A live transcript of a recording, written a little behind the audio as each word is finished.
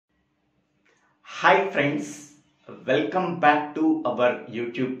Hi friends, welcome back to our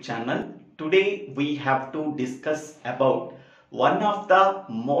YouTube channel. Today we have to discuss about one of the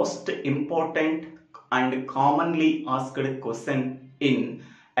most important and commonly asked question in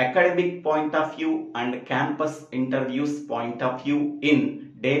academic point of view and campus interviews point of view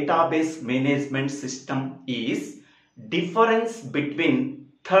in database management system is difference between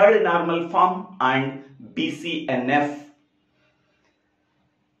third normal form and BCNF.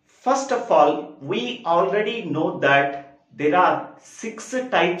 First of all, we already know that there are 6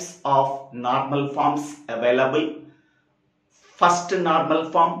 types of normal forms available. First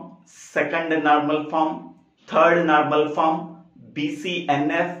normal form, second normal form, third normal form,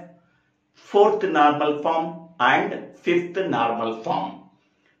 BCNF, fourth normal form and fifth normal form.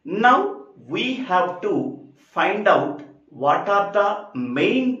 Now we have to find out what are the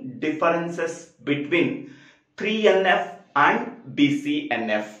main differences between 3NF and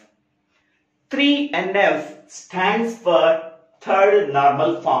BCNF. 3NF stands for third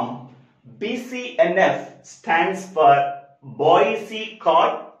normal form. BCNF stands for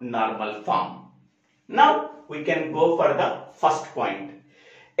Boyce-Codd normal form. Now we can go for the first point.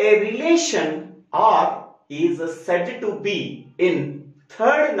 A relation R is said to be in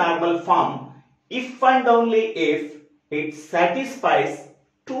third normal form if and only if it satisfies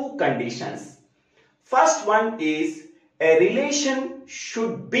two conditions. First one is a relation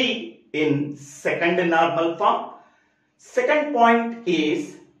should be in second normal form. Second point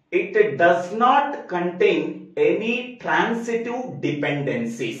is it does not contain any transitive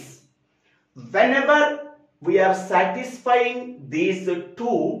dependencies. Whenever we are satisfying these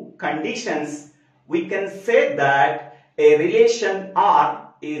two conditions, we can say that a relation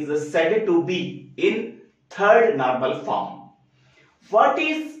R is said to be in third normal form. What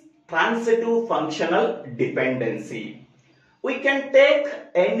is transitive functional dependency? We can take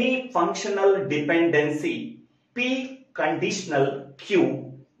any functional dependency P conditional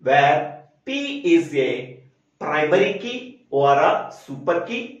Q where P is a primary key or a super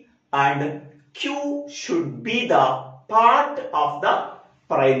key and Q should be the part of the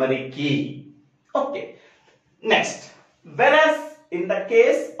primary key. Okay. Next, whereas in the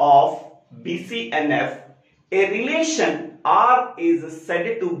case of BCNF, a relation R is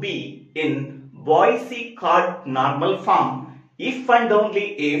said to be in Boyce-Codd normal form if and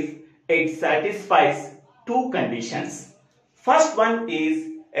only if it satisfies two conditions. First one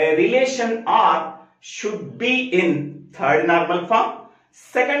is a relation R should be in third normal form.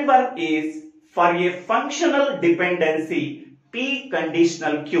 Second one is for a functional dependency P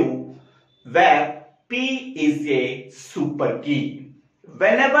conditional Q where P is a super key.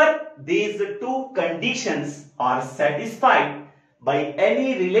 Whenever these two conditions are satisfied by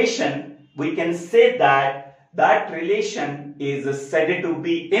any relation, we can say that that relation is said to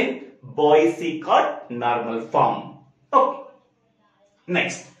be in Boyce-Codd normal form. Okay.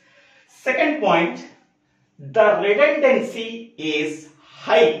 Next, second point, the redundancy is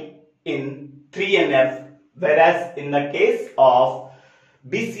high in 3NF, whereas in the case of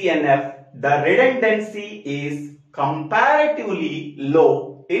BCNF, the redundancy is comparatively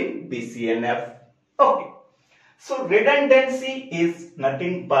low in BCNF. Okay. So redundancy is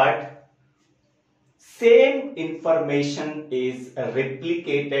nothing but same information is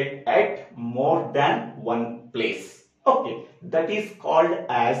replicated at more than one place. Okay, that is called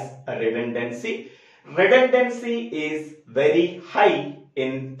as redundancy. Redundancy is very high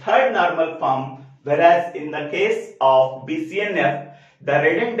in third normal form, whereas in the case of BCNF, the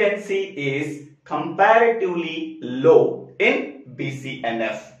redundancy is comparatively low in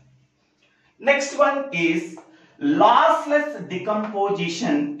BCNF. Next one is lossless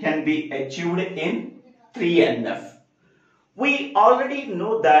decomposition can be achieved in 3NF. We already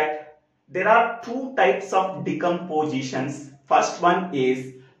know that there are two types of decompositions. First one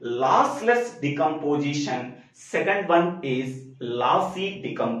is lossless decomposition. Second one is lossy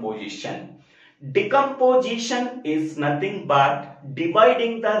decomposition. Decomposition is nothing but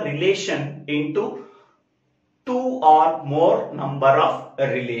dividing the relation into two or more number of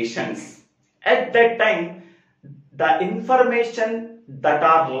relations. At that time, the information that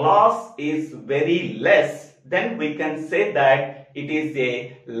are lost is very less, then we can say that it is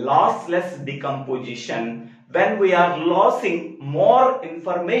a lossless decomposition. When we are losing more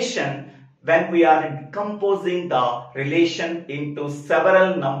information, when we are decomposing the relation into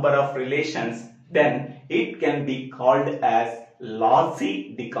several number of relations, then it can be called as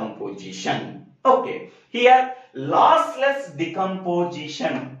lossy decomposition. Okay, here lossless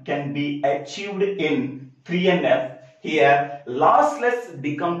decomposition can be achieved in 3NF. Here lossless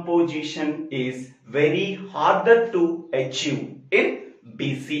decomposition is very harder to achieve in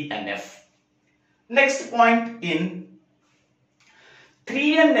BCNF. Next point in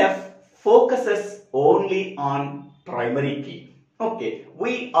 3NF focuses only on primary key. Okay,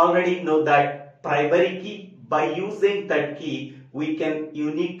 we already know that primary key, by using that key, we can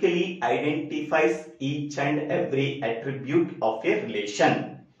uniquely identify each and every attribute of a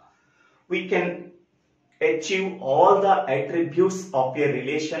relation. We can achieve all the attributes of a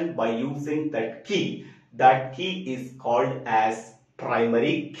relation by using that key. That key is called as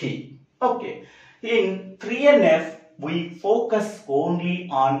primary key. Okay, in 3NF, we focus only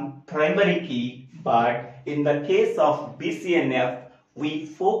on primary key, but in the case of BCNF, we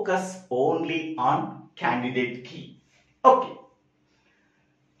focus only on candidate key. Okay,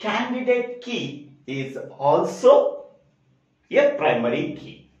 candidate key is also a primary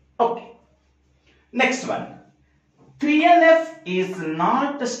key. Okay, next one. 3NF is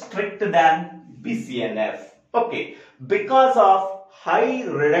not stricter than BCNF. Okay, because of high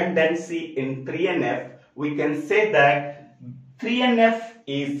redundancy in 3NF, we can say that 3NF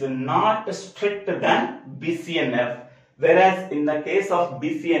is not stricter than BCNF, whereas in the case of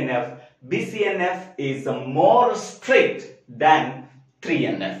BCNF, BCNF is more strict than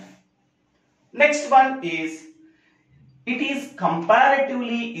 3NF. Next one is, it is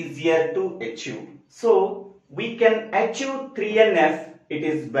comparatively easier to achieve. So we can achieve 3NF, it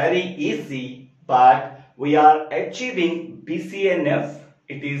is very easy, but we are achieving BCNF,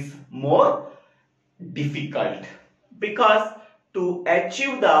 it is more difficult, because to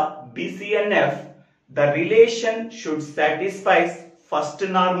achieve the BCNF, the relation should satisfy first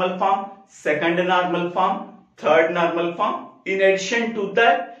normal form, second normal form, third normal form. In addition to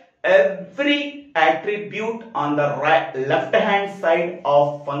that, every attribute on the left hand side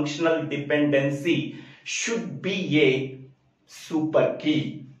of functional dependency should be a super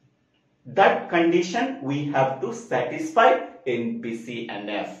key. That condition we have to satisfy in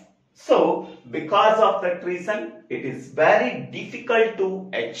BCNF. So, because of that reason, it is very difficult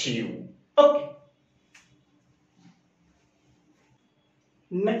to achieve. Okay.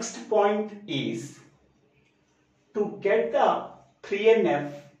 Next point is, to get the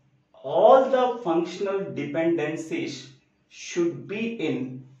 3NF, all the functional dependencies should be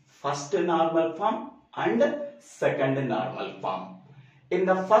in first normal form and second normal form. In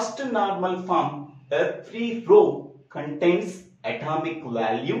the first normal form, every row contains atomic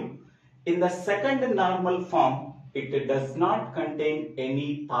value. In the second normal form, it does not contain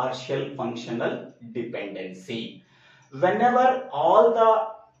any partial functional dependency. Whenever all the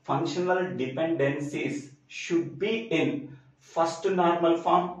functional dependencies should be in first normal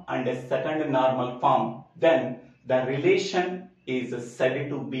form and second normal form, then the relation is said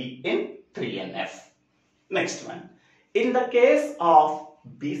to be in 3NF. Next one. In the case of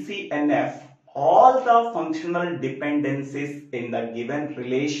BCNF, all the functional dependencies in the given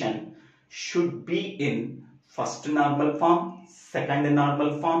relation should be in first normal form, second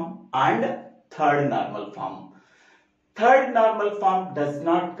normal form and third normal form. Third normal form does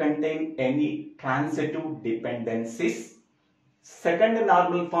not contain any transitive dependencies. Second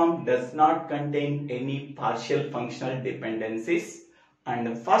normal form does not contain any partial functional dependencies.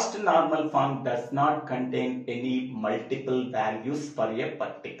 And first normal form does not contain any multiple values for a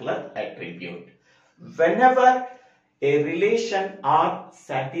particular attribute. Whenever a relation R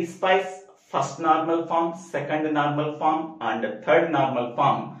satisfies first normal form, second normal form and third normal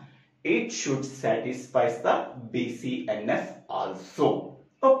form, it should satisfy the BCNF also.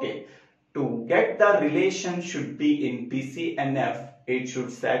 Okay, to get the relation should be in BCNF, it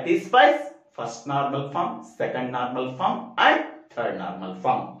should satisfy first normal form, second normal form and third normal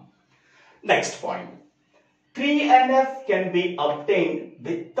form. Next point. 3NF can be obtained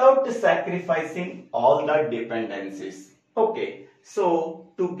without sacrificing all the dependencies. Okay, so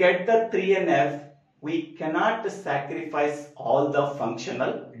to get the 3NF, we cannot sacrifice all the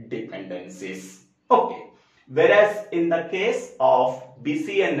functional dependencies. Okay, whereas in the case of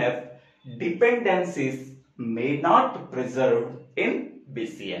BCNF, dependencies may not preserve in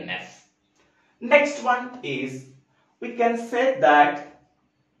BCNF. Next one is, we can say that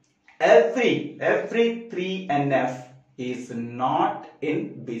every 3NF is not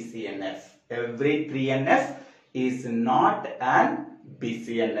in BCNF. Every 3NF is not an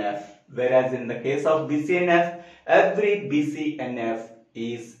BCNF. Whereas in the case of BCNF, every BCNF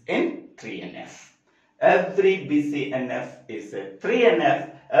is in 3NF. Every BCNF is a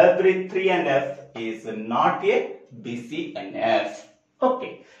 3NF. Every 3NF is not a BCNF.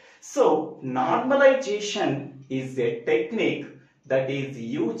 Okay. So, normalization is a technique that is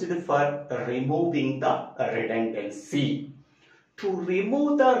used for removing the redundancy. To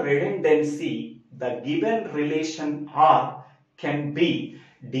remove the redundancy, the given relation R can be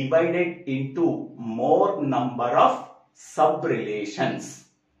divided into more number of sub-relations.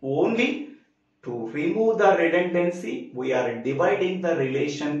 Only to remove the redundancy, we are dividing the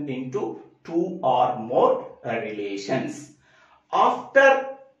relation into two or more relations. After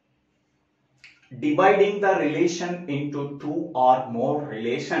dividing the relation into two or more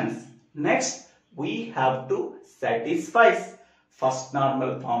relations, next we have to satisfy first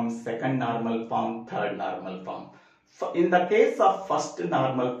normal form, second normal form, third normal form. In the case of first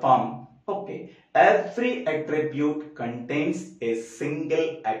normal form, okay, every attribute contains a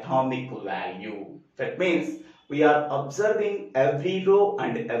single atomic value. That means we are observing every row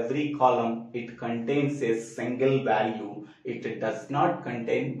and every column, it contains a single value. It does not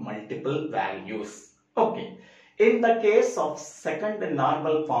contain multiple values. Okay. In the case of second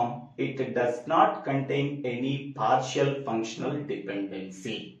normal form, it does not contain any partial functional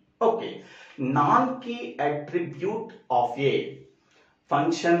dependency. Okay. Non-key attribute of a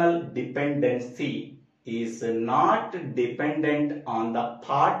functional dependency is not dependent on the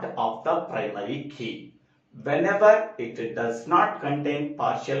part of the primary key. Whenever it does not contain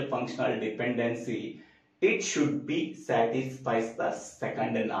partial functional dependency, it should be satisfies the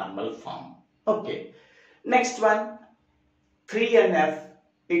second normal form. Okay. Next one, 3NF,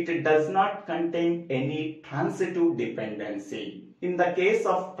 it does not contain any transitive dependency. In the case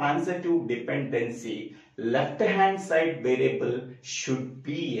of transitive dependency, left hand side variable should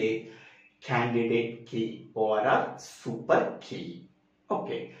be a candidate key or a super key.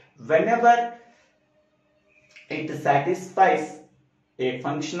 Okay. Whenever it satisfies a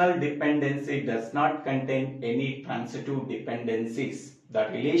functional dependency does not contain any transitive dependencies, the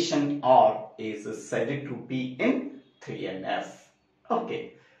relation R is said to be in 3NF.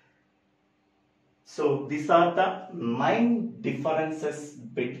 Okay. So these are the 9 differences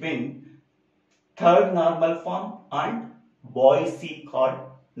between third normal form and Boyce-Codd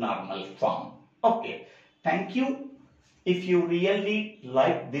normal form. Okay. Thank you. If you really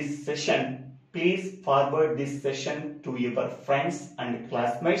like this session, please forward this session to your friends and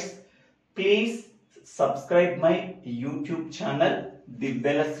classmates. Please subscribe my YouTube channel,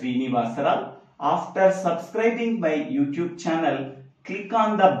 Divvela Srinivasa. After subscribing my YouTube channel, click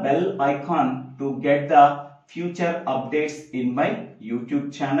on the bell icon to get the future updates in my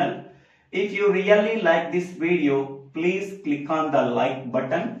YouTube channel. If you really like this video, please click on the like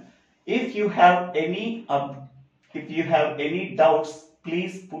button. If you have any doubts,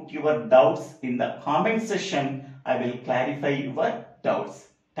 please put your doubts in the comment section. I will clarify your doubts.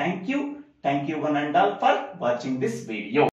 Thank you. Thank you one and all for watching this video.